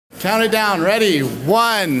Count it down. Ready?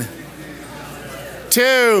 1,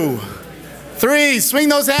 2, 3. Swing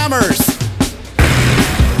those hammers.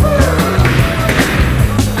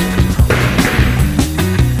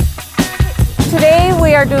 Today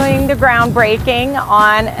we are doing the groundbreaking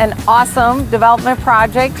on an awesome development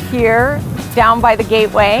project here down by the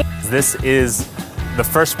Gateway. This is the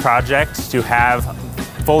first project to have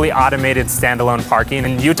fully automated standalone parking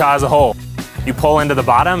in Utah as a whole. You pull into the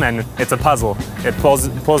bottom and it's a puzzle. It pulls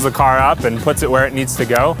the car up and puts it where it needs to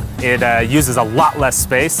go. It uses a lot less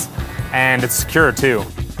space and it's secure too.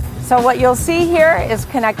 So what you'll see here is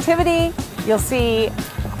connectivity. You'll see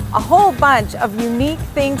a whole bunch of unique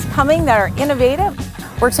things coming that are innovative.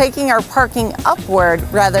 We're taking our parking upward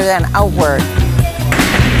rather than outward.